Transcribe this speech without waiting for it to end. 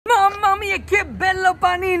mia, che bello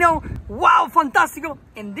panino! Wow, fantastico!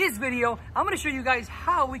 In this video, I'm gonna show you guys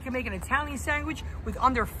how we can make an Italian sandwich with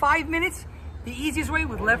under 5 minutes, the easiest way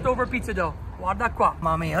with leftover pizza dough. Guarda qua,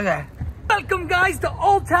 mamma mia, look at that. Welcome guys to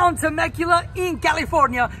Old Town Temecula in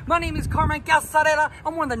California. My name is Carmen Casarella.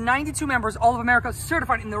 I'm one of the 92 members all of America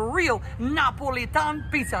certified in the real Napolitan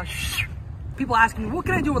pizza. People ask me, what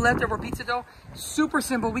can I do with leftover pizza dough? Super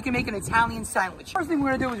simple, we can make an Italian sandwich. First thing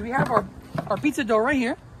we're gonna do is we have our pizza dough right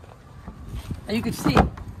here. And you can see,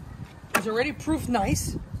 it's already proofed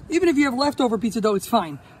nice. Even if you have leftover pizza dough, it's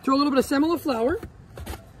fine. Throw a little bit of semolina flour,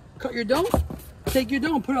 cut your dough, take your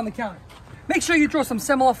dough and put it on the counter. Make sure you throw some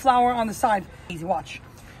semolina flour on the side. Easy, watch.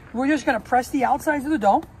 We're just gonna press the outsides of the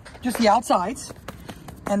dough, just the outsides,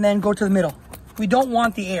 and then go to the middle. We don't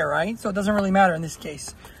want the air, right? So it doesn't really matter in this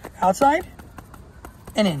case. Outside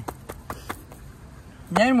and in.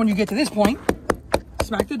 Then when you get to this point,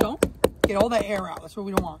 smack the dough, get all that air out. That's what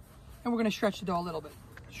we don't want. And we're gonna stretch the dough a little bit.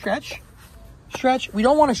 Stretch, stretch. We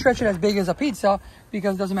don't want to stretch it as big as a pizza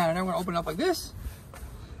because it doesn't matter. Then we're gonna open it up like this.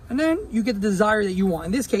 And then you get the desire that you want.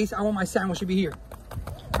 In this case, I want my sandwich to be here,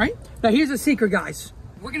 right? Now here's the secret, guys.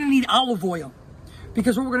 We're gonna need olive oil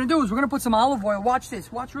because what we're gonna do is we're gonna put some olive oil. Watch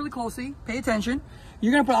this, watch really closely, pay attention.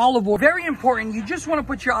 You're gonna put olive oil, very important. You just wanna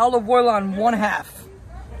put your olive oil on one half,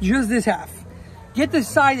 just this half. Get the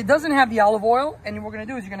side that doesn't have the olive oil, and what we're gonna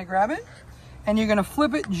do is you're gonna grab it and you're gonna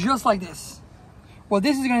flip it just like this. What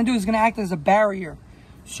this is gonna do is gonna act as a barrier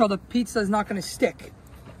so the pizza is not gonna stick,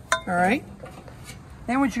 all right?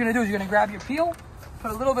 Then what you're gonna do is you're gonna grab your peel,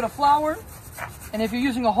 put a little bit of flour, and if you're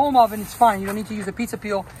using a home oven, it's fine. You don't need to use a pizza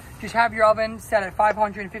peel. Just have your oven set at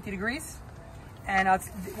 550 degrees. And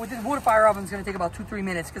with this wood fire oven, it's gonna take about 2-3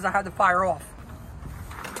 minutes because I had the fire off.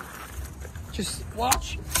 Just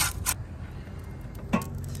watch.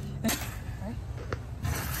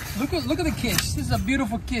 Look at the kiss. This is a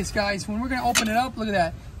beautiful kiss, guys. When we're gonna open it up, look at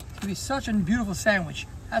that. It's gonna be such a beautiful sandwich.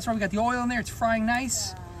 That's why we got the oil in there. It's frying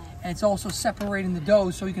nice. And it's also separating the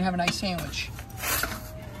dough so you can have a nice sandwich.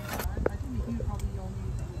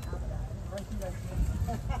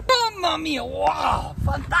 Mamma mia, wow,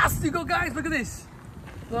 fantastico, guys, look at this.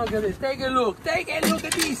 Look at this, take a look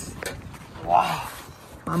at this. Wow,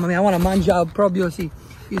 mamma mia, I want to mangiare proprio sì.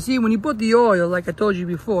 You see, when you put the oil, like I told you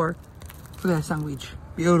before, look at that sandwich,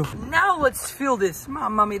 beautiful. Now let's fill this,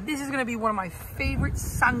 mamma mia, this is gonna be one of my favorite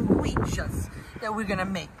sandwiches that we're gonna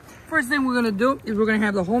make. First thing we're gonna do is we're gonna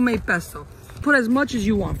have the homemade pesto. Put as much as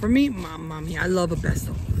you want. For me, mamma mia, I love a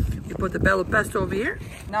pesto. You put the bello pesto over here.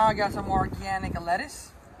 Now I got some organic lettuce.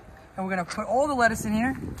 And we're gonna put all the lettuce in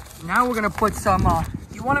here. Now we're gonna put some,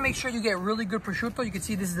 you wanna make sure you get really good prosciutto. You can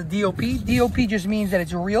see this is the DOP. DOP just means that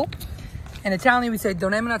it's real. In Italian, we say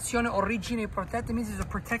denominazione origine protetta. It means it's a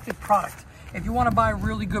protected product. If you wanna buy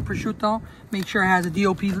really good prosciutto, make sure it has a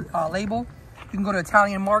DOP label. You can go to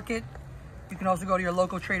Italian market. You can also go to your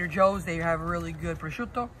local Trader Joe's. They have really good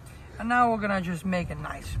prosciutto. And now we're gonna just make it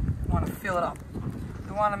nice. We wanna fill it up.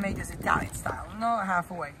 We wanna make this Italian style, not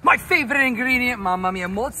halfway. My favorite ingredient, mamma mia,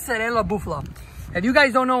 mozzarella bufala. If you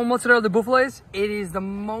guys don't know what mozzarella bufala is, it is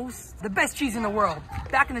the best cheese in the world.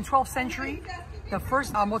 Back in the 12th century, the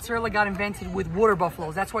first mozzarella got invented with water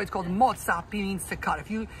buffaloes. That's why it's called mozza, means to cut.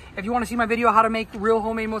 If you wanna see my video how to make real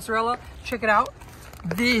homemade mozzarella, check it out.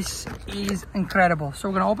 This is incredible. So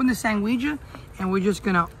we're gonna open the sandwich and we're just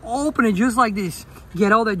gonna open it just like this.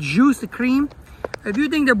 Get all the juice, the cream. If you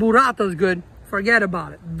think the burrata is good, forget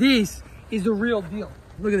about it. This is the real deal.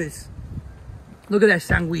 Look at this. Look at that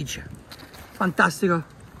sandwich. Fantastico.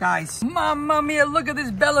 Guys, mamma mia, look at this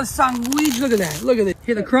bella sandwich. Look at that, look at it.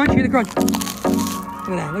 Hear the crunch, hear the crunch. Look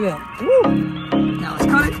at that, look at that. Woo. Now let's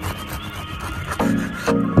cut it.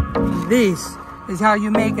 This is how you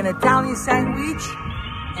make an Italian sandwich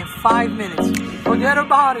in 5 minutes. Forget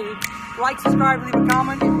about it. Like, subscribe, leave a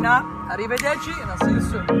comment. If not, arrivederci, and I'll see you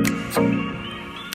soon.